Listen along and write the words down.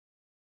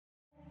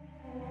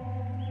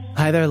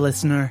Hi there,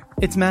 listener.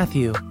 It's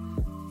Matthew.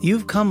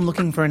 You've come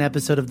looking for an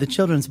episode of the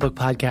Children's Book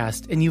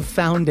Podcast, and you've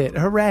found it.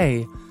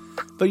 Hooray!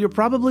 But you're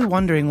probably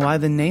wondering why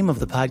the name of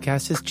the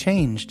podcast has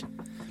changed.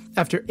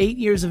 After 8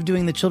 years of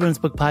doing the Children's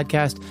Book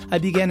Podcast, I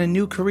began a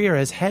new career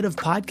as head of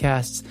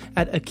podcasts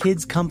at A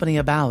Kids Company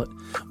About,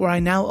 where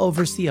I now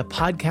oversee a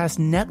podcast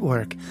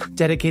network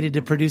dedicated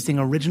to producing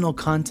original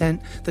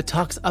content that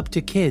talks up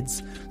to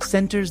kids,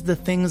 centers the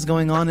things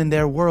going on in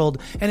their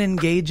world, and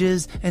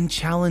engages and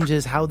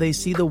challenges how they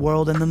see the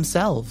world and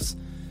themselves.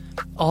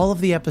 All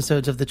of the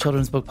episodes of the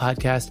Children's Book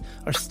Podcast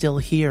are still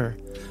here.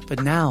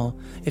 But now,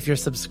 if you're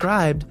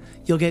subscribed,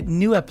 you'll get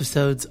new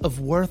episodes of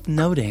Worth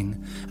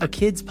Noting, a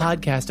kids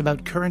podcast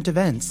about current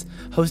events,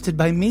 hosted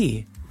by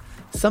me.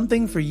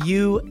 Something for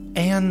you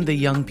and the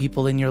young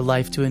people in your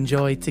life to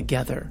enjoy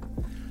together.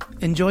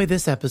 Enjoy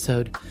this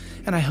episode,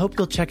 and I hope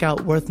you'll check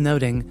out Worth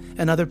Noting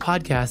and other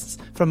podcasts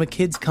from A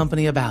Kids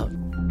Company About.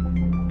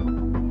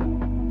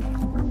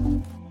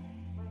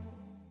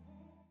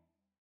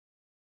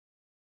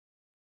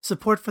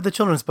 Support for the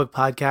Children's Book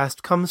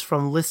Podcast comes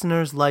from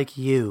listeners like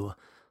you.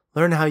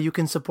 Learn how you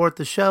can support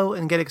the show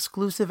and get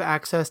exclusive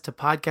access to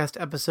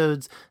podcast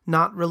episodes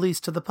not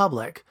released to the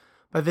public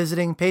by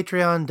visiting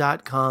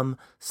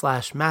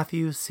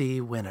patreon.com/Matthew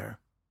C. Winner.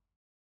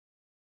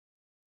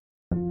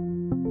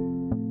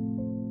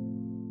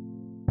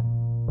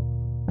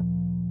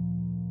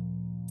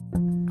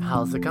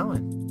 How's it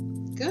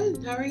going?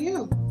 Good. How are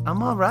you?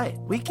 I'm all right.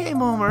 We came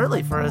home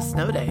early for a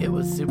snow day. It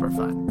was super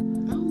fun.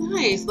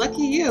 Nice.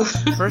 Lucky you.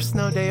 First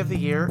snow day of the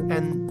year,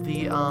 and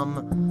the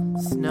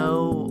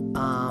snow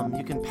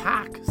you can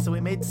pack. So we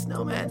made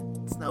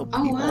snowmen. Snow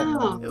people. Oh,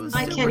 wow. It was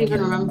I can't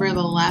even remember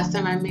the last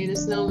time I made a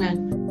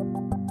snowman.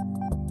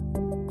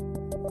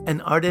 An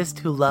artist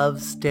who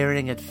loves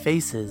staring at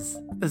faces,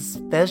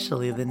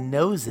 especially the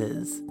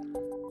noses.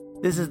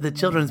 This is the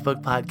Children's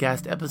Book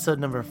Podcast, episode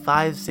number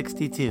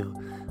 562.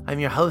 I'm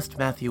your host,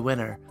 Matthew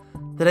Winner.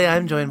 Today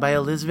I'm joined by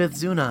Elizabeth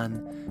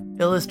Zunon,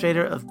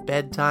 illustrator of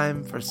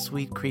Bedtime for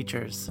Sweet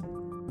Creatures,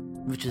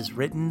 which is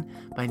written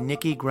by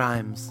Nikki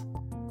Grimes.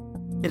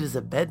 It is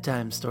a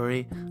bedtime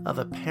story of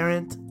a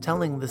parent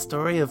telling the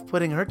story of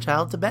putting her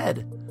child to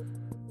bed.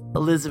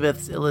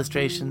 Elizabeth's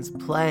illustrations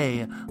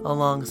play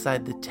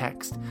alongside the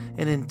text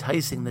in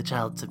enticing the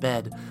child to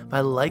bed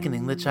by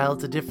likening the child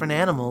to different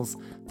animals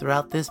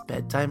throughout this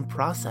bedtime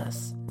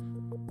process.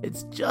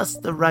 It's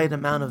just the right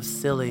amount of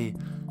silly,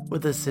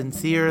 with a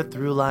sincere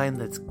through line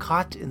that's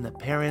caught in the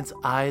parent's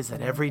eyes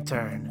at every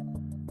turn.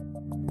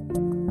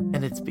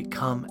 And it's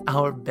become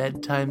our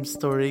bedtime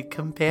story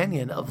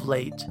companion of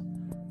late.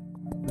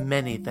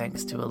 Many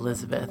thanks to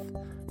Elizabeth,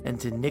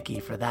 and to Nikki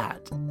for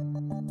that.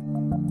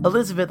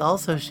 Elizabeth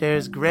also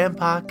shares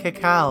Grandpa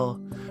Cacao,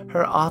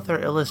 her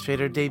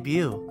author-illustrator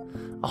debut,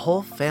 a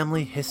whole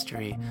family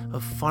history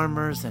of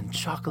farmers and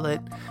chocolate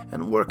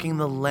and working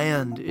the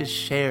land is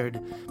shared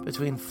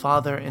between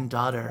father and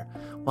daughter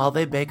while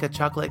they bake a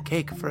chocolate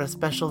cake for a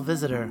special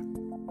visitor.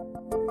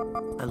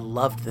 I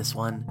loved this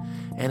one,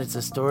 and it's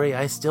a story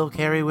I still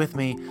carry with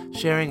me,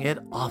 sharing it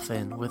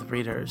often with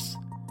readers.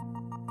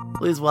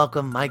 Please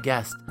welcome my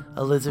guest,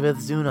 Elizabeth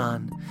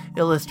Zunon,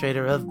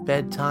 illustrator of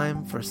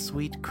Bedtime for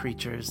Sweet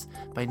Creatures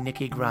by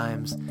Nikki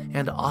Grimes,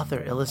 and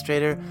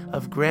author-illustrator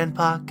of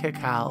Grandpa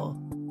Cacao.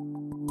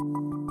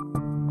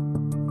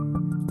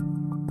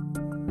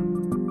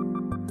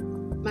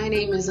 My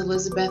name is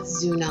Elizabeth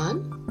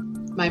Zunon.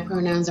 My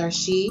pronouns are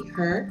she,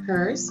 her,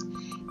 hers,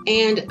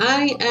 and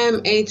I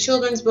am a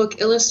children's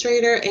book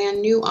illustrator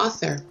and new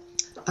author.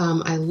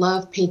 I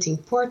love painting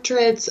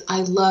portraits,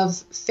 I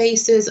love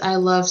faces, I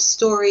love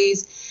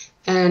stories,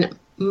 and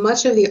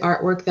much of the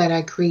artwork that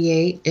I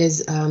create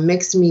is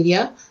mixed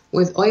media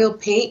with oil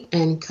paint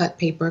and cut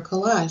paper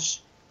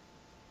collage.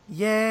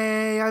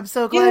 Yay, I'm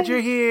so glad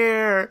you're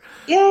here.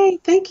 Yay,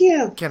 thank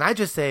you. Can I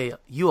just say,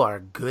 you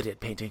are good at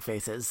painting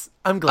faces.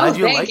 I'm glad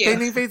you like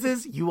painting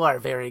faces. You are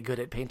very good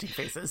at painting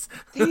faces.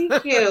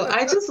 Thank you.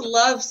 I just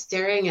love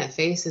staring at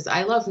faces.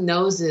 I love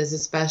noses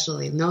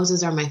especially.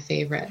 Noses are my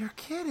favorite. You're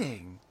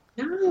kidding.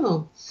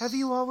 No. Have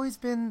you always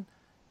been,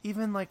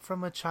 even like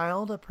from a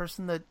child, a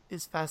person that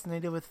is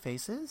fascinated with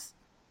faces?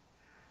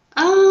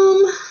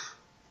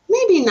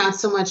 Maybe not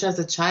so much as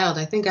a child.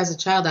 I think as a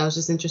child, I was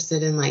just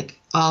interested in like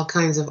all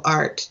kinds of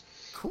art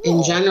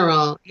in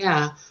general.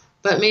 Yeah.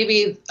 But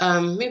maybe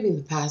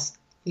the past,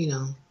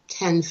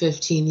 10,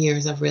 15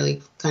 years, I've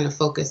really kind of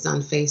focused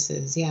on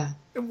faces. Yeah.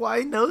 And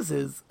why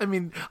noses? I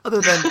mean,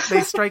 other than they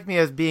strike me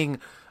as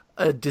being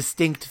a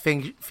distinct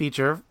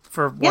feature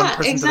for one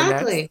person to the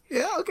next.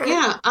 Yeah, okay.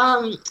 Yeah.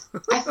 I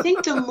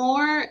think the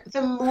more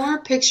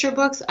picture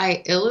books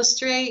I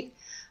illustrate,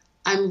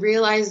 I'm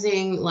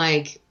realizing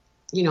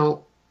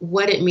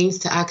what it means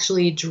to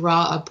actually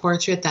draw a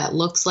portrait that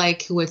looks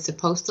like who it's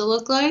supposed to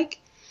look like.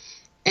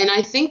 And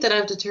I think that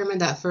I've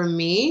determined that for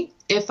me,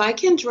 if I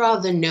can draw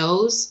the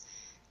nose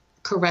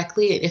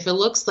correctly, if it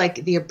looks like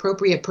the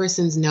appropriate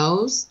person's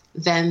nose,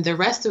 then the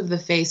rest of the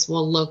face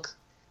will look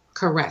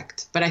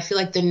correct. But I feel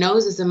like the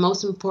nose is the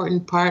most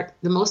important part,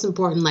 the most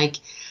important like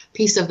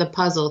piece of the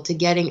puzzle to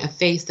getting a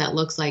face that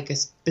looks like a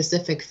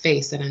specific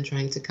face that I'm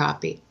trying to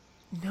copy.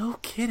 No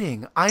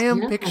kidding. I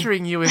am Yeah.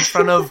 picturing you in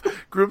front of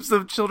groups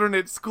of children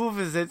at school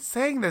visits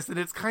saying this, and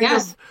it's kind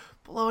Yes. of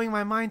blowing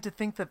my mind to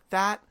think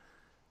that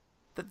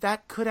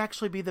could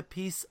actually be the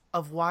piece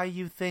of why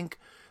you think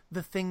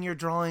the thing you're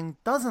drawing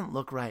doesn't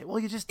look right. Well,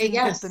 you just didn't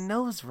get Yes. the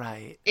nose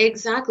right.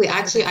 Exactly.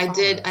 Actually,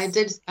 Everything I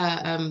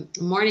follows.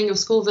 did morning of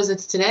school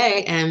visits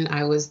today, and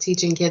I was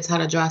teaching kids how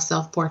to draw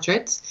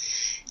self-portraits.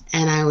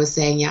 And I was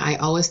saying, yeah, I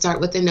always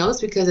start with the nose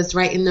because it's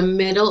right in the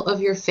middle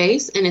of your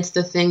face, and it's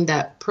the thing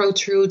that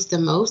protrudes the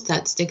most,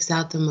 that sticks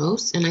out the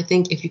most. And I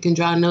think if you can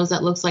draw a nose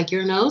that looks like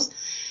your nose,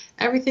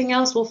 everything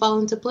else will fall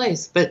into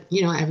place. But,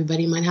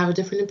 everybody might have a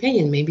different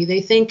opinion. Maybe they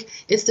think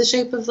it's the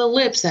shape of the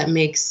lips that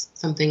makes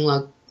something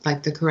look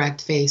like the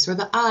correct face, or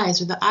the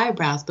eyes, or the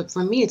eyebrows. But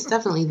for me, it's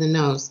definitely the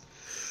nose.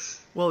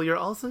 Well, you're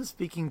also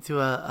speaking to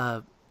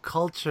a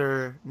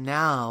culture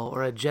now,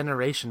 or a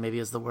generation, maybe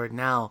is the word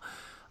now,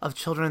 of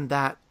children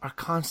that are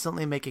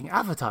constantly making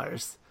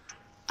avatars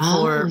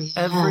Oh, for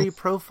every yes.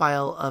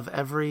 profile of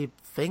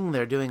everything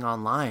they're doing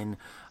online.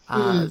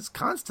 Is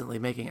constantly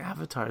making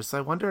avatars. So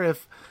I wonder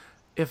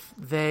if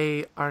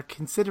they are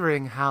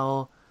considering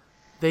how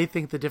they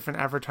think the different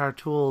avatar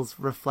tools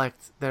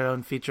reflect their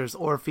own features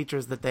or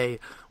features that they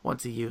want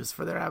to use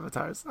for their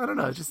avatars. I don't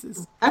know. It just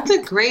is. I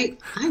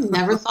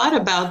never thought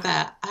about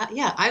that.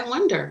 Yeah, I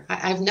wonder.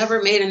 I've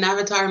never made an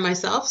avatar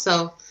myself,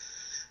 so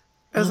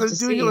we'll As have I'm to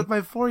doing it with see.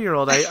 my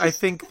 4-year-old, I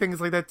think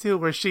things like that too,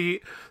 where she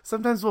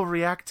sometimes will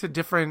react to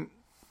different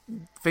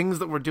things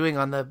that we're doing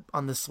on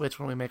the Switch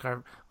when we make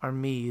our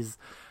Mii's,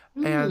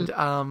 Hmm.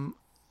 and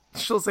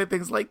she'll say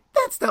things like,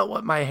 "That's not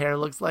what my hair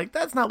looks like.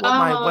 That's not what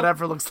my Oh,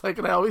 whatever looks like,"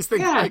 and I always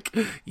think yeah. like,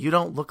 "You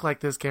don't look like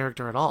this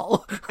character at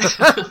all."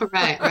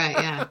 Right, right,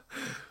 yeah.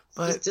 It's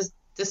But just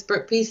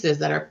disparate pieces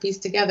that are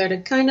pieced together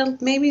to kind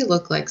of maybe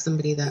look like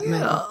somebody that might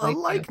yeah, look a like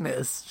you.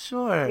 likeness,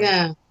 sure.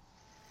 Yeah.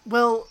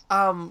 Well,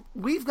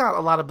 we've got a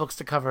lot of books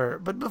to cover,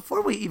 but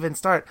before we even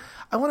start,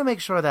 I want to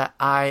make sure that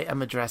I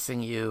am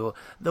addressing you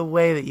the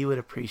way that you would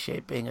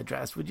appreciate being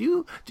addressed.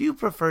 Do you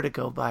prefer to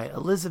go by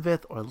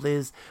Elizabeth or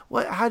Liz?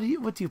 What do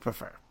you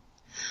prefer?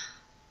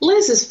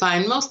 Liz is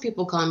fine. Most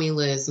people call me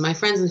Liz. My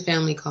friends and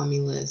family call me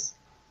Liz.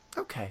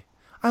 Okay.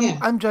 Yeah.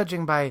 I'm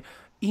judging by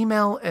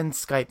email and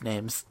Skype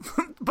names,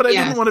 but I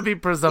didn't Yes. want to be Yes,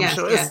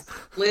 presumptuous. yes.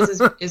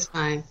 Liz is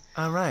fine.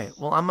 All right.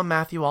 Well, I'm a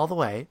Matthew all the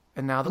way,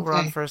 and now that we're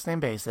on Okay. first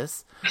name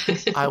basis,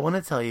 I want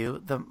to tell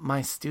you that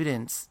my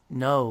students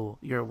know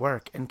your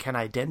work and can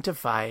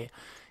identify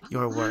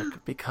your Wow.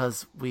 work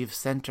because we've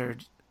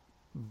centered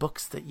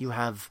books that you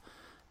have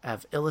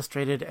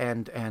illustrated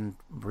and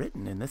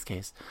written in this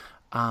case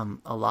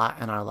a lot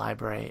in our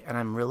library, and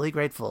I'm really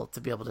grateful to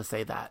be able to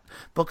say that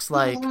books Oh,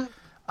 like wow.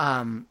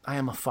 I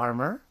Am a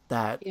Farmer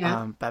that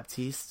Yeah.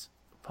 Baptiste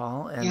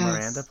Paul and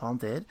Miranda Yes. Paul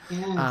did,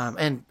 Yes.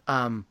 and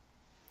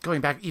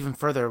going back even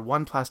further,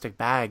 One Plastic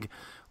Bag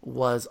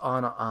was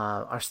on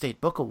our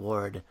state book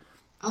award,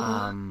 Oh,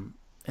 wow.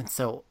 and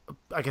so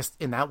I guess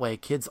in that way,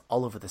 kids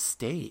all over the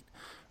state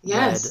read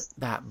Yes.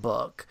 that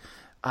book.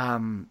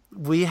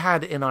 We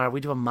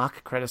do a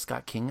mock Coretta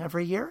Scott King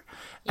every year,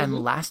 and Hmm.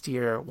 last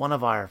year one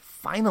of our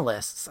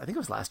finalists, I think it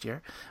was last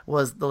year,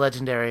 was the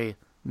legendary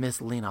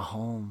Miss Lena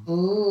Holmes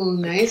Oh,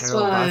 by nice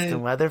Carol Boston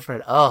one.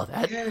 Weatherford. Oh,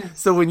 that!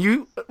 So Yes. when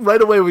you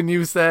right away when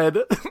you said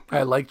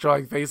I like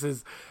drawing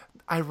faces,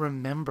 I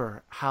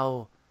remember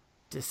how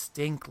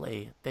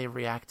distinctly they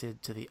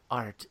reacted to the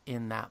art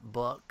in that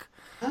book.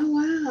 Oh,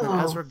 And as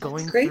wow. we're That's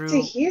going great to through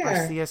our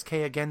hear.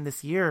 CSK again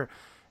this year,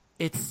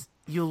 it's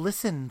you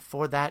listen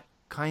for that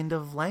kind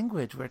of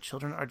language where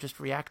children are just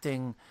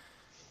reacting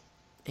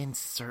in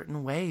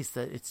certain ways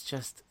that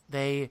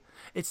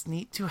it's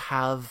neat to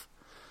have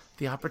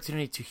the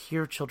opportunity to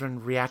hear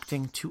children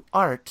reacting to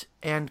art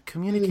and Mm.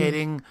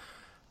 communicating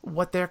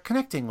what they're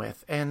connecting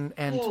with and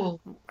Yeah.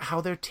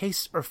 how their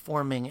tastes are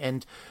forming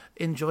and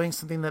enjoying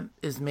something that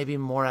is maybe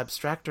more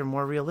abstract or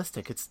more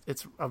realistic. It's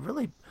a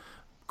really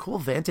cool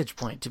vantage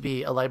point to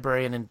be a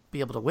librarian and be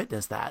able to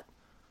witness that.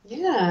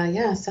 Yeah,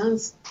 yeah.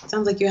 Sounds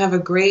like you have a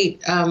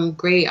great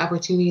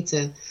opportunity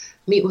to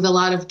meet with a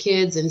lot of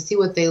kids and see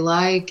what they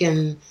like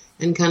and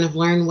kind of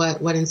learn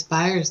what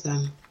inspires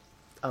them.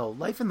 Oh,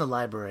 life in the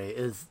library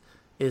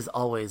is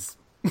always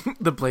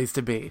the place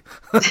to be.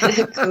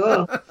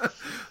 Cool.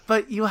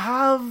 But you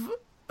have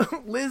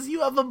Liz,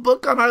 you have a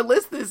book on our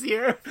list this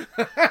year.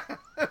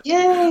 I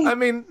Yay.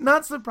 mean,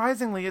 not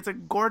surprisingly, it's a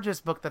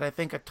gorgeous book that I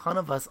think a ton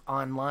of us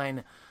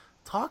online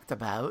talked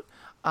about.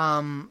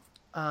 And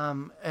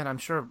I'm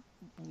sure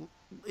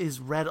is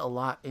read a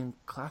lot in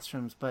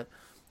classrooms, but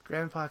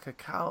Grandpa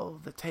Cacao,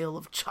 The Tale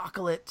of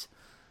Chocolate,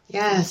 From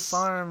Yes.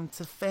 Farm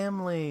to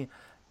Family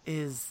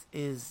is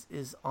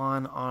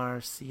on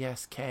our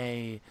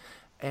CSK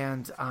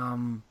and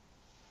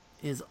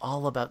is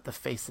all about the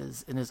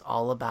faces and is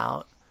all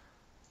about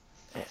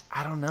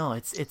I don't know,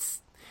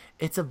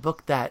 it's a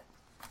book that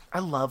I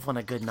love when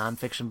a good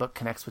nonfiction book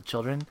connects with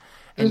children,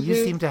 and you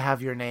seem to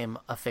have your name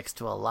affixed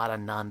to a lot of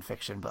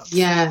nonfiction books.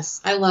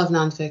 Yes, I love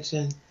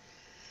nonfiction.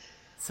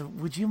 So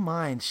would you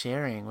mind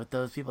sharing with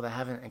those people that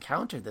haven't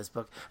encountered this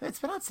book? It's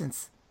been out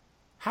since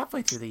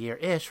halfway through the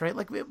year-ish, right?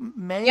 Like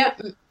May?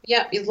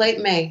 Yeah,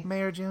 late May.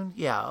 May or June?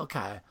 Yeah,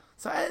 okay.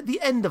 So at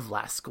the end of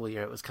last school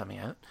year it was coming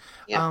out.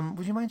 Yeah.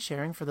 Would you mind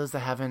sharing, for those that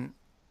haven't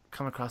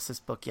come across this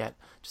book yet,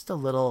 just a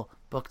little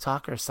book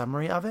talk or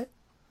summary of it?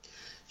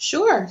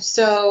 Sure.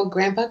 So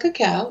Grandpa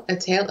Cacao, A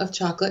Tale of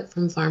Chocolate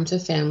from Farm to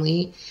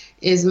Family,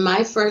 is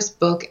my first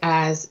book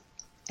as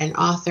an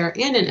author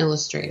and an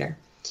illustrator.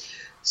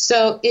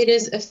 So it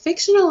is a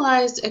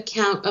fictionalized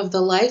account of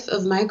the life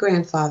of my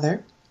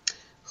grandfather,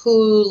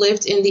 who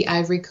lived in the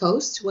Ivory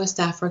Coast, West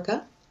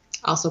Africa,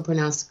 also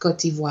pronounced Côte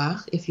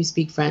d'Ivoire if you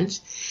speak French.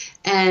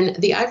 And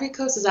the Ivory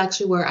Coast is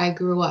actually where I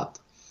grew up.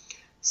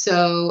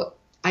 So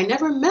I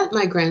never met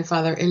my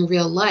grandfather in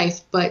real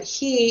life, but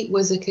he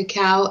was a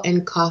cacao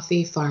and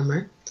coffee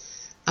farmer.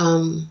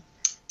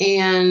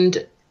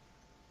 And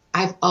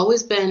I've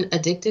always been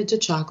addicted to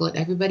chocolate.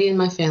 Everybody in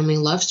my family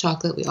loves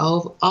chocolate. We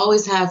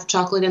always have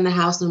chocolate in the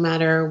house, no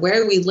matter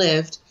where we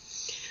lived.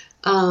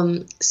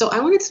 So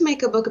I wanted to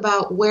make a book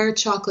about where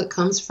chocolate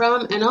comes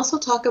from, and also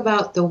talk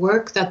about the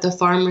work that the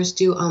farmers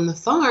do on the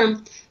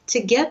farm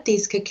to get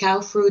these cacao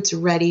fruits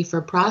ready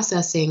for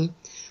processing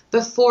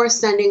before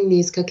sending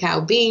these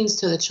cacao beans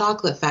to the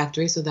chocolate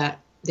factory so that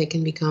they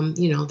can become,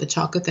 the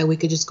chocolate that we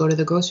could just go to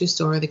the grocery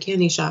store or the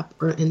candy shop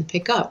and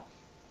pick up.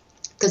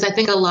 Because I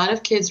think a lot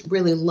of kids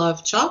really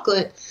love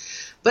chocolate,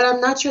 but I'm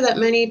not sure that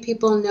many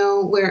people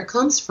know where it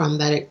comes from,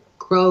 that it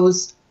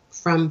grows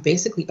from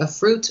basically a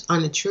fruit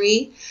on a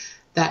tree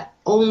that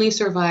only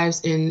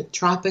survives in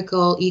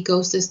tropical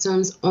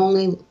ecosystems,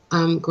 only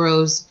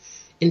grows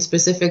in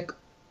specific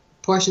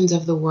portions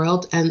of the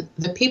world. And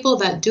the people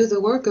that do the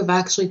work of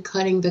actually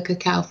cutting the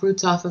cacao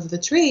fruits off of the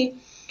tree,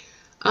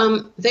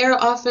 they're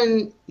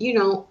often,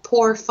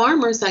 poor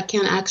farmers that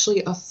cannot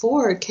actually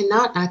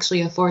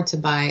afford to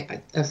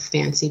buy a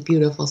fancy,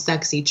 beautiful,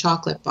 sexy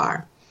chocolate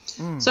bar.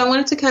 So I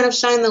wanted to kind of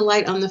shine the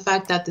light on the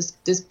fact that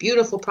this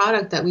beautiful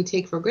product that we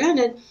take for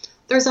granted,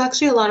 there's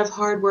actually a lot of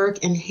hard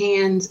work and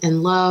hands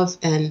and love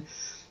and,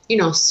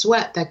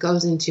 sweat that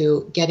goes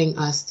into getting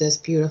us this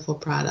beautiful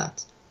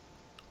product.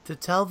 To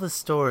tell the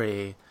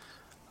story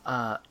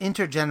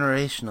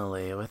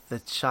intergenerationally, with the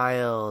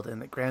child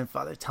and the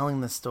grandfather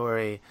telling the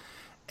story,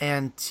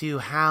 and to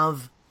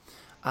have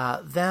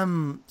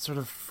them sort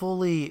of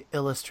fully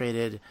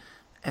illustrated,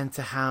 and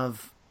to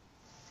have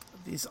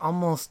these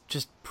almost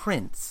just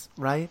prints,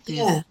 right?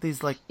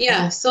 These like...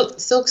 Yeah, silk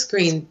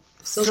screen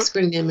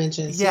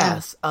images.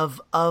 Yes, yeah.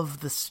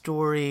 Of the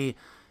story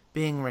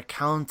being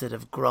recounted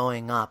of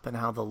growing up and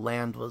how the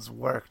land was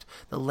worked,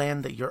 the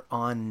land that you're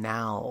on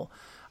now.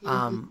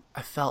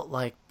 I felt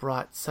like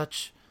brought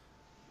such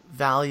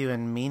value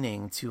and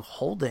meaning to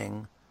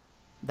holding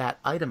that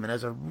item. And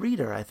as a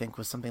reader, I think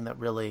was something that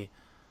really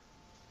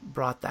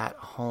brought that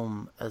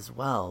home as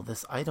well.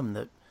 This item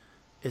that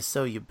is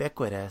so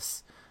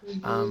ubiquitous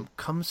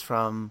comes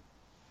from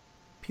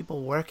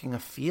people working a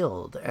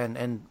field,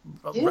 and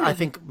I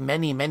think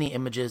many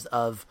images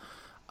of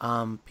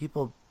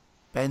people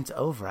bent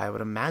over. I would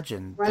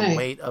imagine the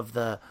weight of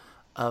the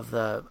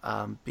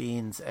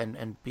beans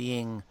and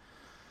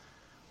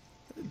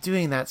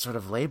doing that sort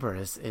of labor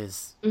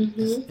is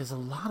a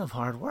lot of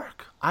hard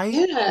work.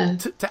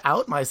 To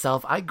out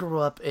myself, I grew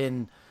up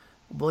in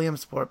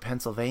Williamsport,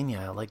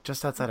 Pennsylvania, like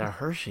just outside of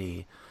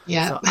Hershey.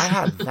 Yeah. So I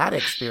had that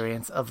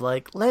experience of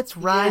like, let's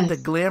ride the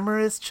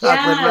glamorous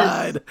chocolate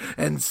ride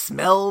and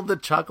smell the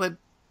chocolate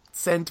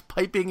scent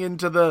piping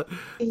into the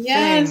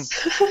thing.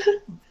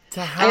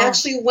 I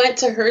actually went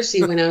to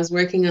Hershey when I was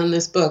working on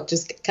this book,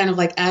 just kind of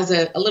like as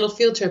a little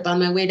field trip on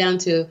my way down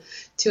to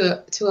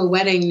a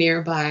wedding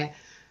nearby.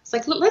 It's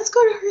like, let's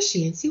go to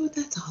Hershey and see what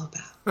that's all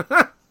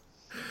about.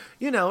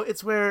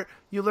 It's where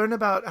you learn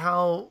about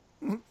how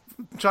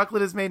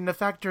chocolate is made in a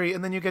factory,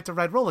 and then you get to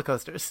ride roller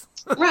coasters.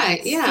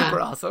 Right, yeah.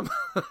 Super awesome.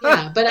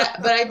 Yeah, but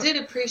I did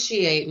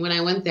appreciate when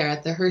I went there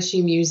at the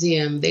Hershey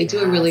Museum. They do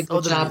a really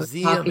good job of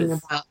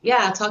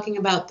talking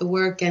about the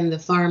work and the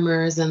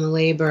farmers and the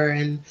labor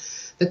and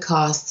the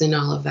costs and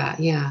all of that.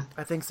 Yeah.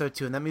 I think so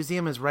too. And that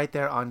museum is right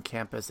there on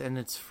campus, and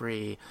it's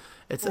free.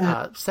 It's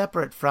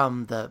separate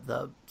from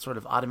the sort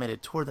of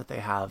automated tour that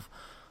they have.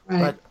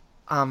 Right.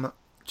 But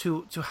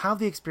to have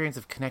the experience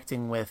of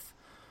connecting with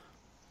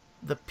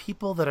the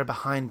people that are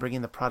behind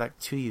bringing the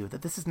product to you,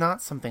 that this is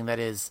not something that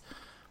is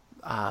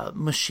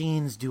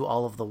machines do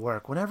all of the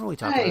work. Whenever we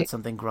talk about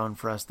something grown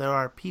for us, there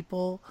are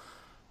people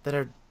that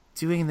are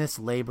doing this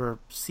labor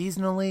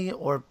seasonally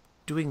or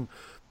doing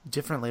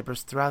different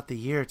labors throughout the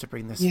year to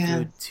bring this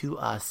food to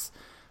us.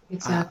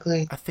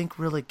 Exactly. I think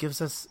really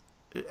gives us,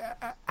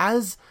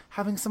 as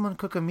having someone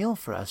cook a meal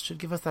for us, should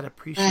give us that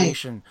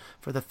appreciation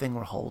for the thing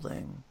we're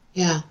holding.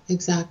 Yeah,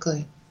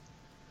 exactly.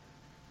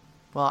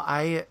 Well,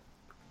 I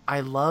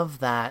love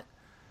that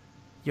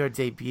your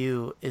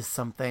debut is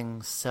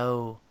something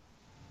so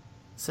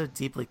so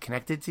deeply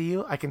connected to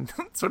you. I can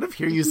sort of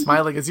hear you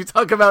smiling as you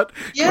talk about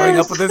growing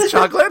up with this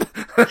chocolate.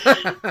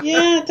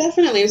 Yeah,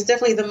 definitely. It was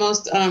definitely the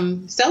most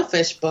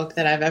selfish book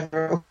that I've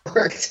ever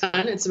worked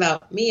on. It's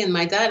about me and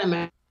my dad and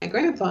my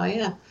grandpa,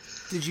 yeah.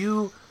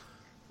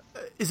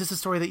 Is this a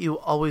story that you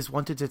always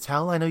wanted to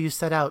tell? I know you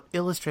set out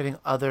illustrating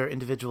other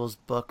individuals'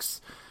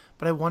 books,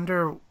 but I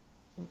wonder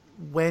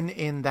when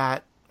in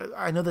that,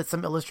 I know that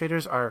some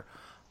illustrators are,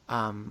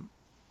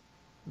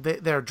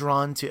 they're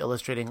drawn to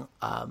illustrating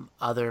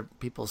other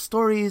people's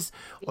stories,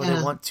 or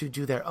they want to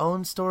do their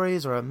own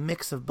stories, or a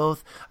mix of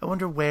both. I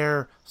wonder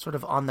where sort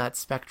of on that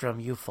spectrum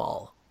you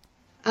fall.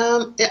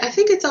 I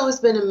think it's always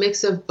been a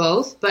mix of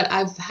both, but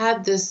I've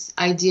had this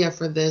idea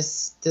for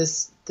this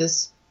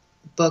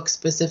book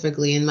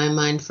specifically in my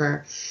mind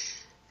for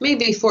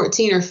maybe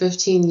 14 or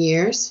 15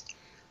 years.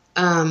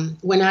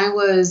 When I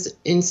was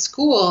in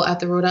school at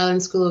the Rhode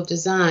Island School of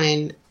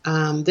Design,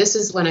 this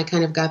is when I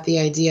kind of got the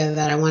idea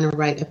that I want to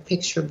write a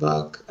picture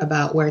book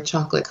about where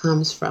chocolate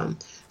comes from.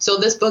 So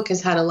this book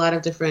has had a lot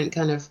of different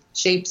kind of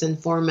shapes and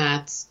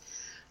formats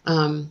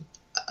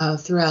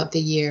throughout the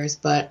years,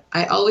 but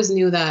I always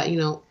knew that,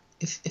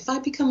 if I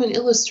become an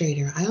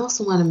illustrator, I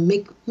also want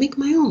to make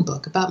my own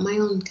book about my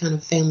own kind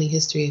of family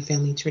history and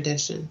family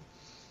tradition.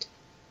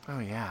 Oh,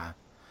 yeah.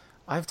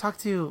 I've talked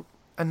to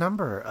a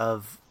number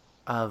of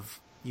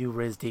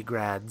URISD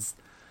grads,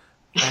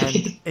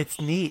 and it's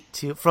neat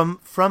to,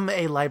 from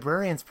a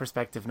librarian's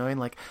perspective, knowing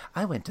like,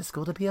 I went to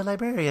school to be a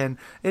librarian.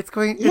 It's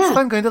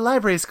fun going to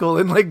library school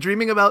and like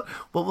dreaming about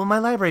what will my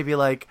library be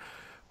like.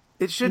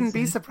 It shouldn't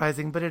be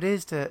surprising, but it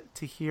is to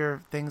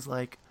hear things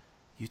like,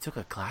 you took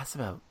a class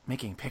about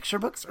making picture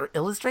books or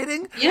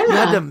illustrating? Yeah. You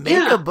had to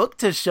make a book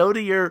to show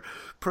to your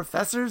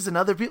professors and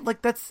other people.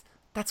 Like that's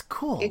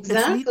cool.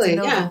 Exactly. It's neat to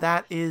know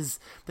that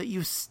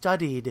you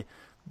studied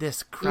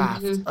this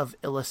craft of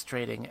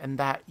illustrating and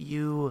that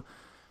you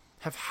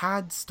have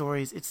had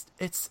stories.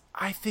 It's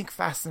I think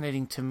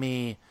fascinating to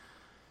me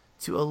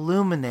to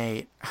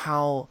illuminate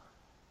how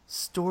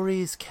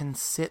stories can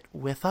sit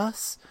with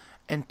us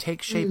and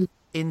take shape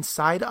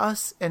inside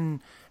us and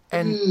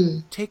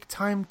take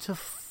time to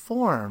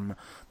form,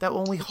 that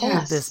when we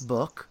hold this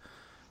book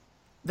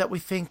that we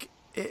think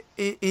it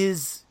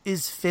is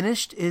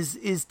finished,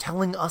 is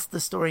telling us the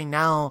story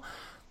now,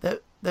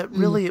 that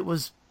really it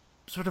was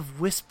sort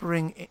of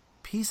whispering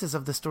pieces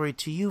of the story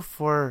to you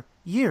for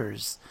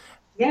years.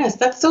 Yes,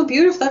 that's so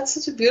beautiful. That's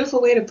such a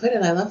beautiful way to put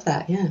it. I love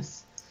that.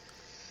 Yes.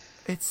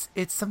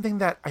 It's something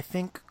that I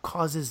think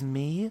causes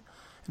me,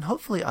 and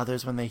hopefully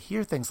others when they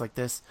hear things like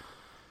this,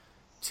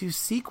 to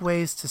seek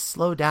ways to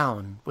slow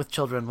down with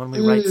children when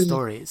we write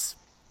stories.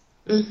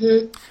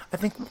 I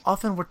think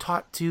often we're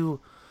taught to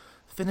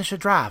finish a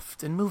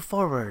draft and move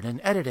forward and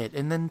edit it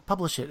and then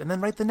publish it and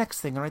then write the next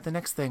thing and write the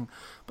next thing.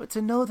 But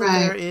to know that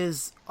there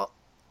is,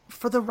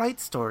 for the right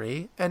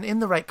story and in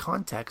the right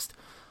context,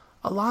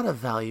 a lot of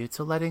value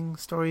to letting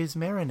stories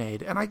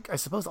marinate. And I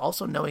suppose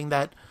also knowing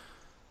that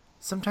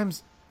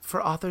sometimes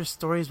for authors,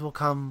 stories will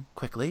come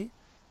quickly,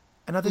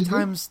 and other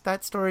times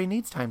that story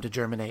needs time to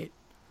germinate.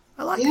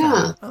 I like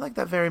that. I like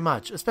that very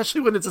much,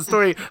 especially when it's a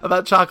story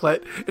about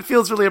chocolate. It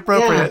feels really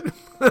appropriate.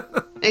 Yeah.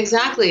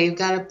 Exactly. You've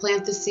got to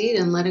plant the seed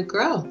and let it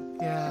grow.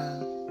 Yeah.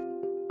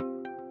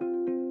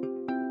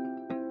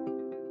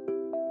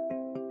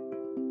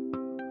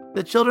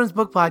 The Children's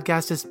Book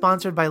Podcast is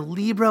sponsored by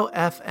Libro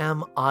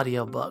FM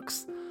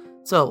audiobooks.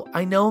 So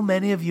I know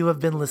many of you have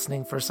been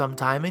listening for some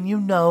time, and you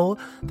know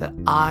that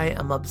I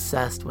am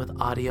obsessed with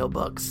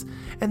audiobooks.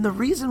 And the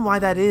reason why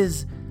that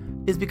is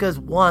because,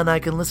 one, I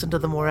can listen to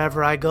them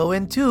wherever I go,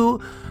 and two,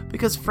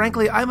 because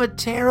frankly, I'm a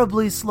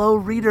terribly slow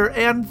reader,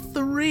 and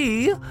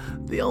three,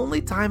 the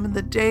only time in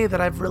the day that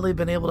I've really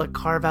been able to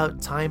carve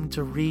out time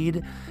to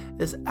read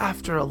is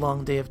after a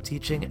long day of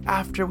teaching,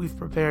 after we've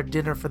prepared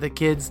dinner for the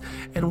kids,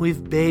 and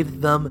we've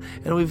bathed them,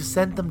 and we've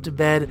sent them to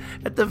bed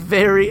at the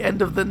very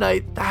end of the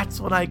night. That's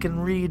when I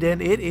can read,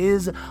 and it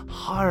is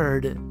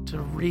hard to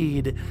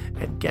read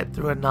and get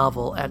through a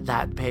novel at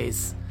that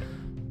pace.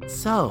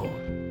 So,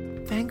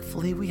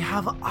 thankfully, we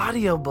have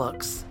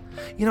audiobooks.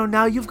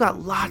 Now you've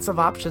got lots of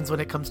options when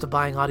it comes to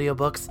buying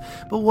audiobooks,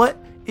 but what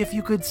if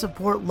you could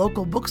support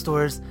local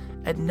bookstores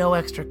at no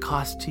extra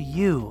cost to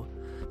you?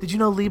 Did you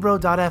know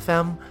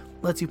Libro.fm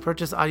lets you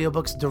purchase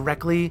audiobooks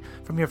directly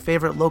from your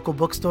favorite local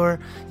bookstore?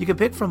 You can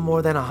pick from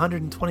more than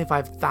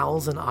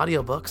 125,000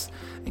 audiobooks,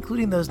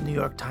 including those New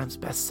York Times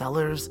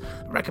bestsellers,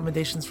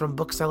 recommendations from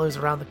booksellers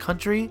around the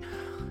country.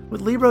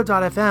 With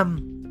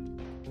Libro.fm,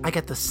 I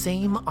get the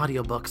same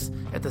audiobooks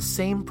at the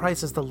same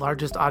price as the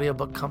largest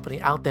audiobook company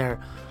out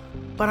there,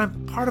 but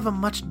I'm part of a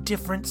much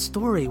different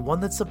story, one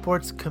that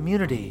supports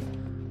community.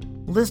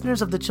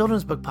 Listeners of the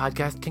Children's Book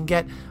Podcast can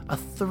get a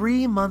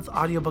 3-month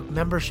audiobook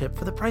membership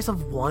for the price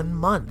of 1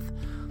 month.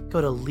 Go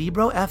to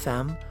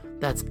Libro.fm,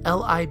 that's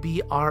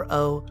Libro.fm,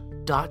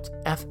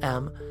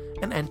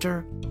 and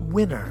enter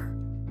WINNER.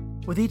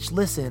 With each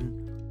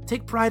listen,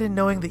 take pride in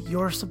knowing that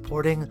you're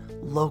supporting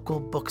local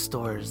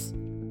bookstores.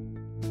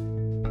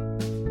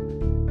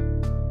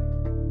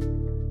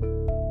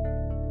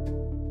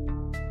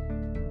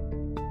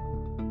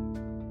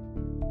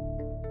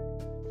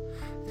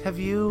 Have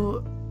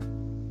you,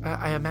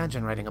 I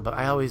imagine writing a book,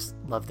 I always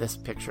love this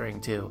picturing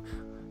too.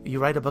 You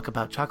write a book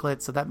about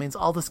chocolate, so that means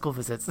all the school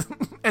visits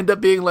end up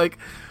being like,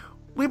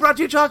 we brought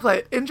you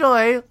chocolate,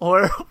 enjoy,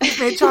 or we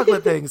made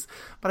chocolate things.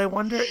 But I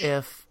wonder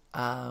if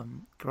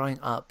growing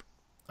up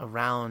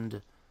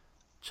around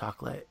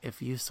chocolate,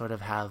 if you sort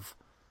of have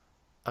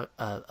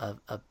a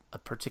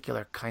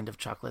particular kind of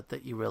chocolate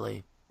that you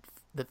really,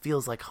 that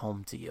feels like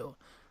home to you.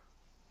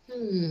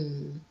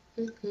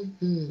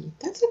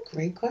 That's a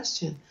great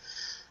question.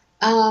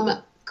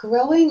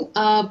 Growing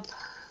up,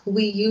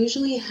 we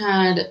usually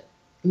had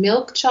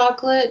milk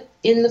chocolate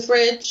in the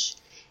fridge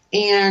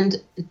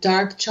and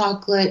dark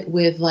chocolate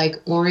with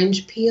like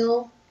orange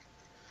peel.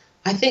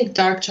 I think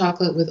dark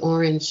chocolate with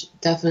orange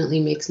definitely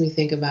makes me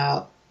think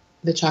about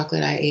the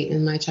chocolate I ate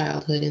in my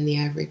childhood in the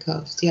Ivory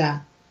Coast.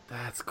 Yeah.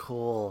 That's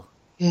cool.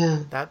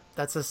 Yeah.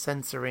 That's a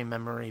sensory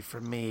memory for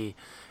me,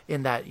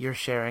 in that you're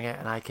sharing it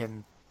and I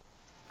can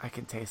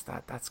taste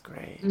that. That's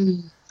great.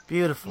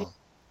 Beautiful.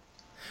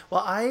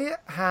 Well, I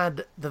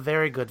had the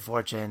very good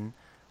fortune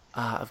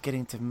of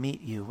getting to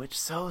meet you, which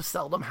so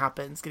seldom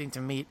happens, getting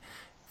to meet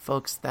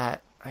folks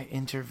that I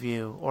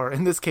interview, or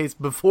in this case,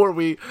 before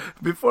we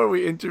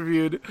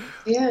interviewed.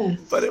 Yeah.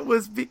 But it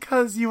was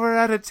because you were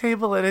at a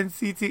table at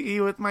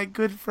NCTE with my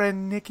good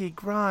friend Nikki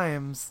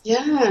Grimes.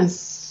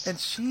 Yes. And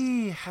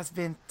she has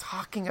been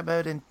talking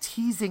about and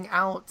teasing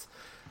out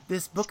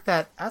this book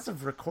that, as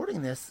of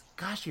recording this,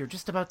 gosh, you're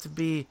just about to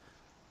be...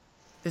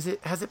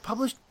 Has it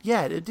published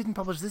yet? It didn't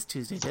publish this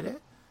Tuesday, did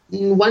it?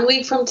 1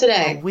 week from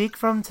today. A week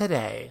from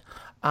today.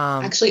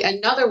 Actually,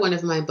 another one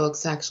of my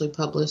books actually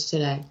published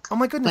today. Oh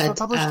my goodness, what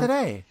published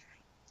today?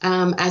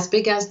 As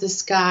Big as the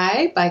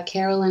Sky by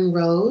Carolyn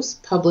Rose,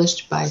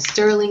 published by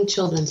Sterling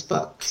Children's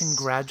Books.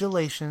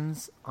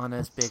 Congratulations on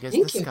As Big as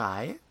Thank the you.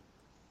 Sky.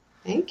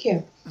 Thank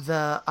you.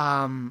 The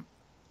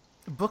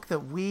book that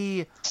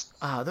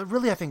that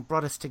really I think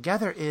brought us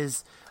together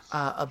is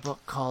a book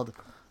called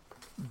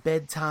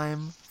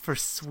Bedtime for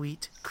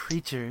Sweet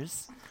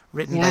Creatures,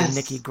 written by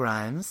Nikki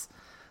Grimes.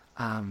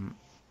 And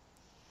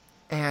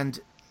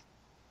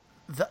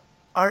the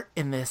art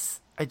in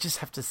this, I just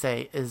have to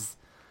say,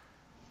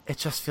 it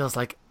just feels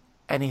like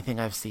anything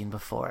I've seen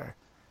before.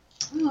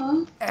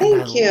 Oh, And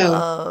thank you. I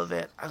love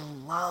it. I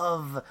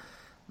love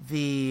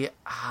the,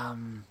 how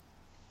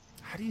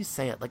do you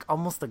say it? Like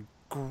almost the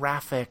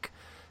graphic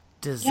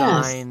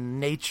design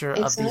nature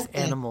of these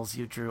animals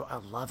you drew. I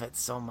love it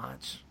so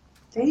much.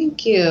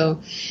 Thank you.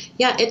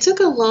 Yeah, it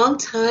took a long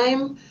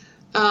time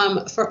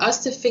for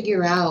us to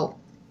figure out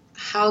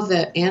how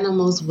the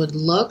animals would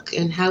look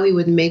and how we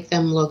would make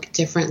them look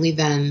differently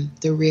than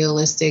the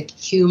realistic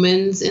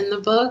humans in the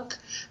book.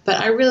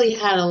 But I really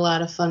had a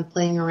lot of fun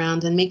playing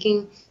around and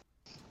making,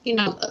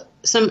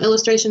 some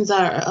illustrations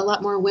that are a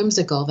lot more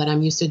whimsical that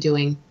I'm used to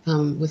doing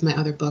with my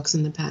other books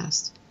in the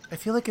past. I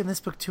feel like in this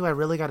book, too, I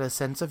really got a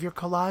sense of your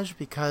collage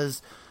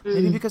because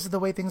maybe because of the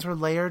way things were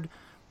layered,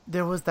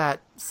 there was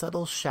that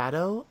subtle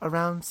shadow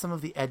around some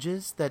of the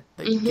edges that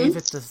gave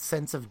it the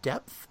sense of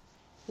depth.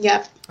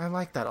 Yep. I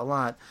like that a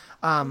lot.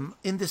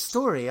 In this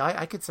story,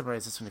 I could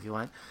summarize this one if you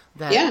want.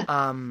 That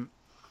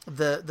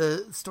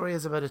the story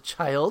is about a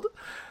child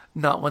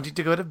not wanting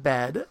to go to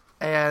bed,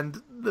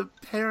 and the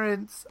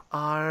parents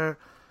are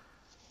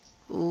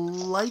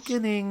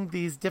likening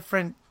these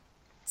different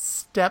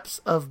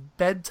steps of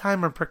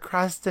bedtime or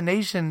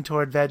procrastination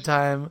toward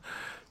bedtime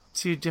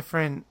to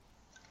different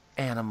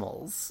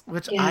animals,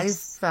 which I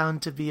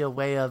found to be a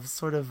way of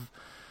sort of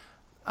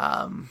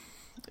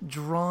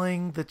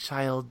drawing the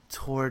child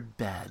toward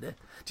bed.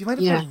 Do you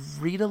mind if I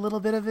read a little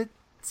bit of it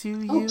to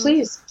you? Oh,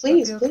 please.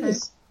 Okay?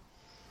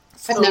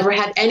 So, I've never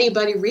had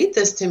anybody read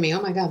this to me.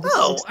 Oh my God. This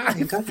is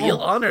exciting. I feel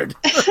honored.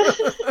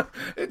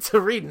 To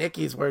read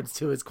Nikki's words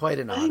too is quite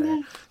an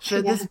honor.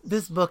 Sure,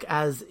 this book,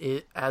 as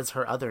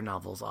her other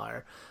novels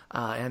are,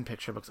 and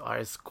picture books are,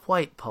 is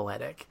quite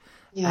poetic.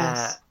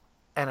 Yes.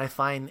 And I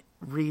find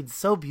reads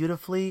so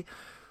beautifully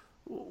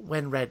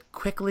when read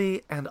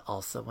quickly and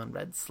also when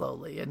read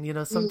slowly.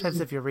 And sometimes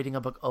if you're reading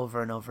a book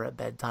over and over at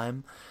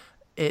bedtime,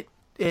 it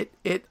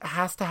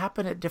has to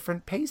happen at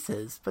different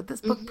paces. But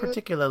this book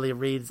particularly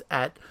reads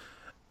at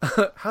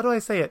how do I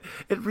say it?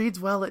 It reads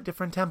well at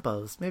different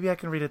tempos. Maybe I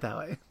can read it that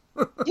way.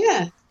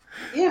 Yeah,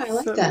 I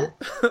like that.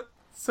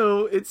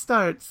 So it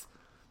starts,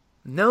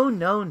 no,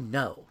 no,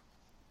 no.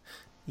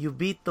 You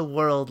beat the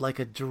world like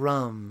a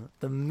drum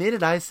the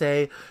minute I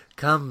say,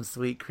 come,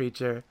 sweet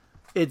creature,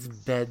 it's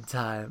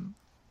bedtime.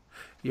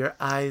 Your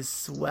eyes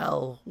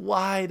swell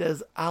wide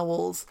as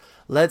owls.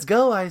 Let's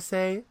go, I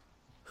say.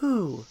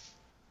 Who?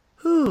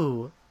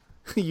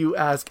 You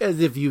ask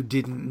as if you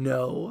didn't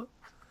know.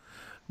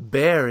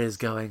 Bear is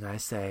going, I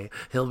say.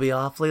 He'll be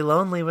awfully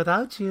lonely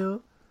without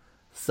you.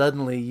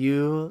 Suddenly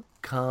you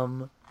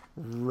come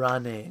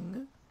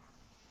running.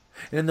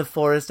 In the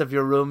forest of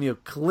your room you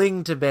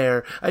cling to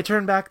Bear. I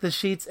turn back the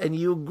sheets and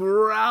you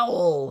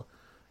growl.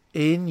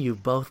 In you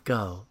both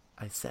go,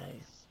 I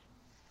say.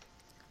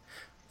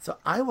 So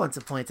I want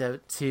to point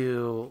out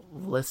to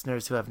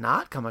listeners who have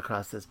not come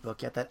across this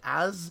book yet that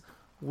as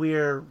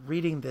we're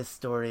reading this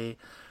story,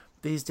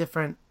 these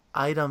different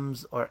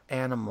items or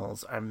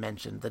animals are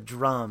mentioned. The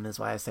drum is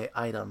why I say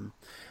item,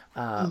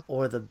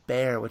 or the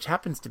bear, which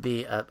happens to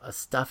be a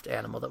stuffed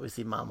animal that we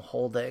see Mom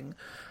holding.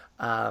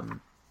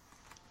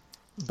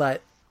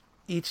 But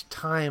each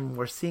time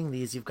we're seeing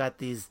these, you've got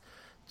these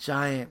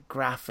giant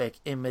graphic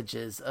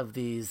images of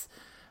these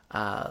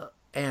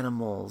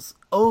animals,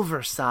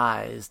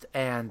 oversized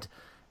and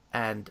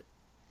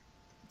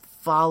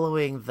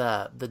following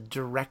the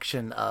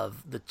direction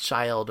of the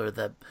child or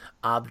the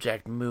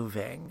object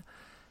moving.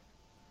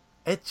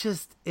 It's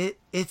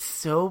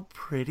so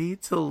pretty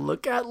to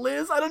look at,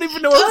 Liz. I don't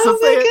even know what to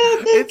say.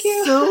 God, It's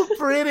you. so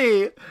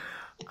pretty.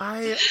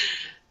 I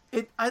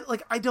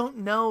don't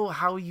know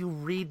how you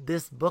read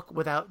this book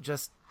without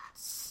just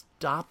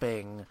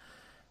stopping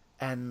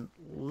and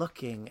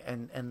looking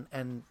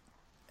and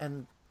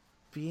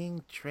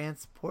being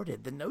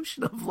transported. The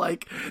notion of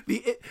like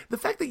the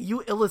fact that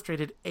you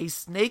illustrated a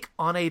snake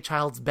on a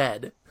child's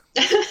bed.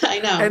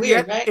 I know, And weird,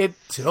 yet right? it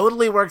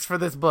totally works for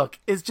this book.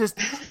 It's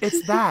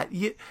that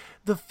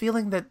the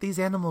feeling that these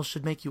animals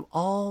should make you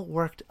all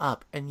worked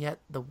up, and yet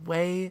the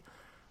way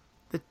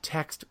the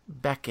text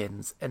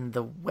beckons and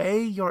the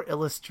way your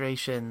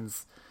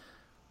illustrations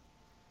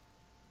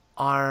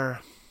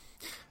are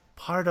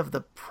part of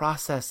the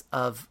process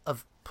of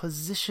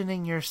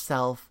positioning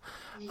yourself,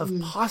 of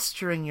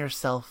posturing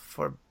yourself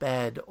for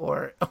bed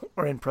or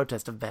in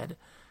protest of bed.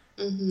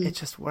 It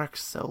just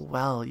works so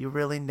well. You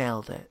really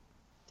nailed it.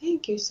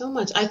 Thank you so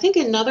much. I think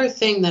another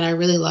thing that I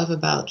really love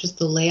about just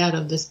the layout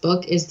of this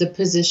book is the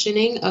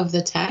positioning of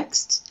the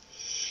text.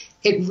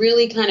 It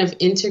really kind of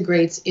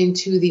integrates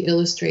into the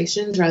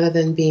illustrations rather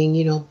than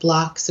being,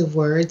 blocks of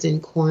words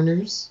in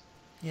corners.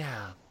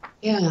 Yeah.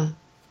 Yeah.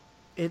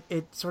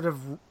 It sort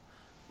of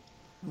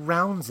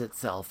rounds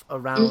itself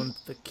around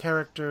the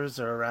characters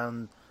or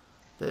around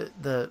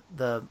the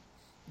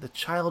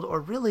child, or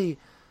really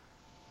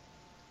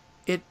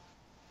it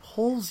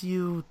pulls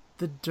you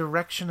the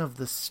direction of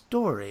the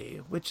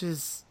story, which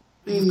is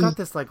you've got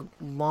this like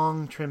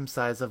long trim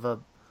size of a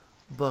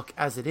book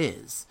as it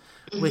is,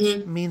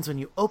 which means when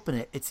you open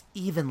it, it's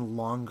even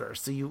longer.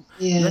 So you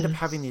end up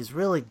having these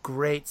really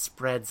great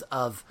spreads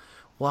of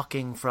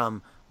walking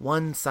from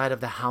one side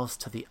of the house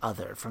to the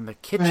other, from the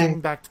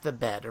kitchen back to the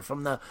bed, or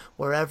from the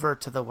wherever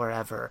to the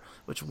wherever,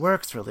 which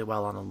works really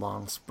well on a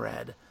long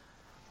spread.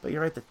 But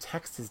you're right, the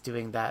text is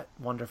doing that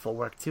wonderful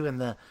work too, and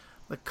the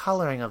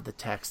coloring of the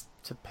text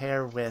to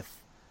pair with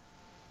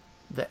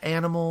the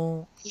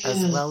animal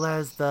as well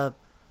as the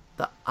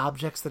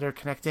objects that are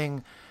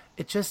connecting.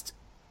 It just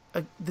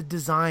the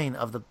design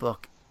of the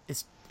book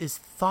is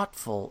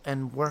thoughtful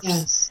and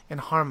works in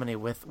harmony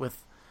with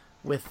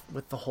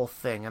the whole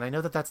thing. And I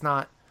know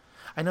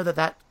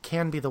that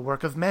can be the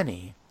work of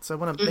many. So I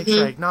want to make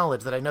sure I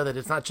acknowledge that I know that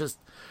it's not just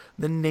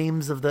the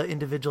names of the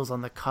individuals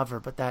on the cover,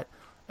 but that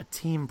a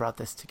team brought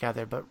this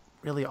together. But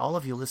really, all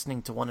of you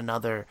listening to one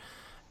another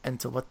and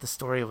to what the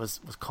story was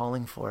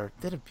calling for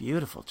did a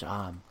beautiful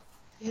job.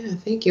 Yeah,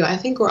 thank you. I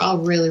think we're all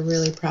really,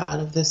 really proud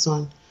of this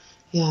one.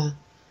 Yeah.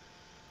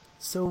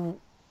 So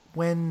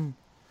when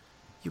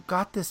you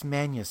got this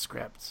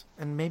manuscript,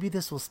 and maybe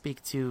this will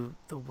speak to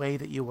the way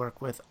that you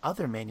work with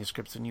other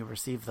manuscripts when you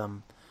receive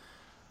them,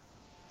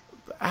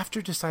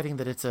 after deciding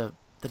that it's a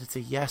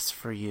yes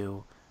for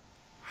you,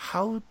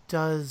 how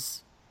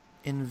does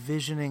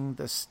envisioning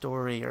the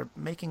story or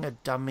making a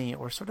dummy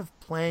or sort of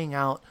playing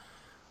out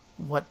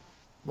what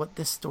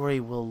this story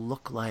will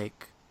look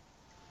like?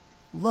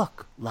 Well,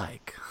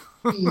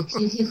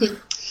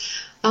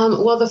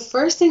 the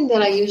first thing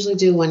that I usually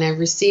do when I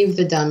receive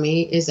the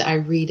dummy is I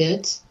read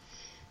it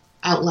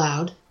out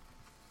loud,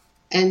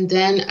 and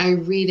then I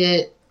read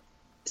it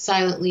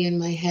silently in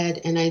my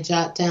head, and I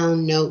jot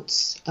down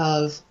notes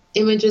of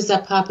images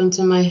that pop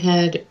into my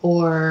head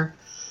or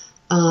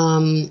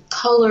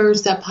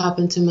colors that pop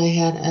into my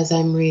head as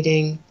I'm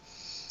reading.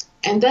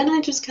 And then I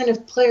just kind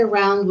of play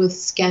around with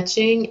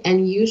sketching,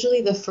 and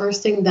usually the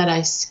first thing that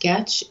I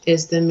sketch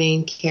is the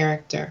main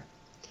character.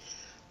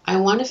 I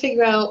want to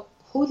figure out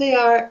who they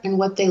are and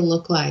what they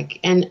look like.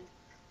 And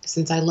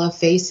since I love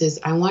faces,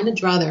 I want to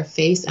draw their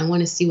face. I want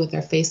to see what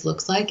their face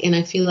looks like. And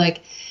I feel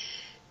like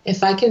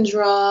if I can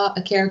draw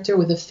a character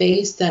with a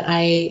face that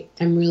I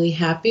am really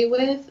happy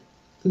with,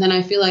 then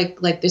I feel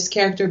like this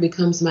character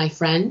becomes my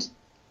friend,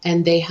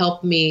 and they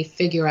help me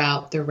figure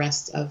out the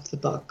rest of the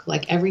book.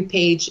 Like every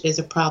page is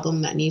a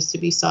problem that needs to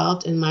be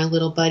solved, and my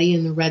little buddy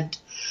in the red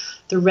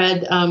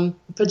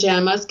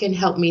pajamas can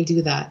help me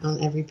do that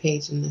on every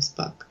page in this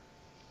book.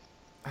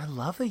 I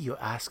love that you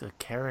ask a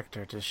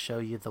character to show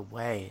you the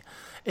way.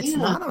 It's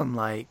not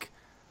unlike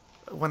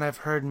when I've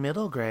heard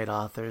middle grade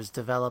authors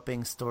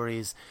developing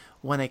stories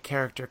when a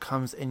character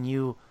comes and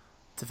you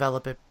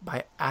develop it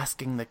by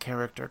asking the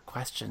character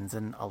questions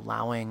and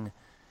allowing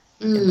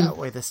in that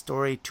way the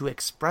story to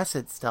express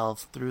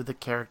itself through the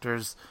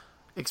character's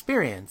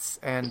experience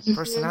and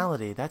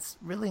personality. That's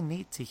really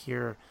neat to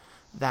hear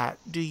that.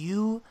 Do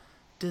you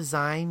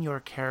design your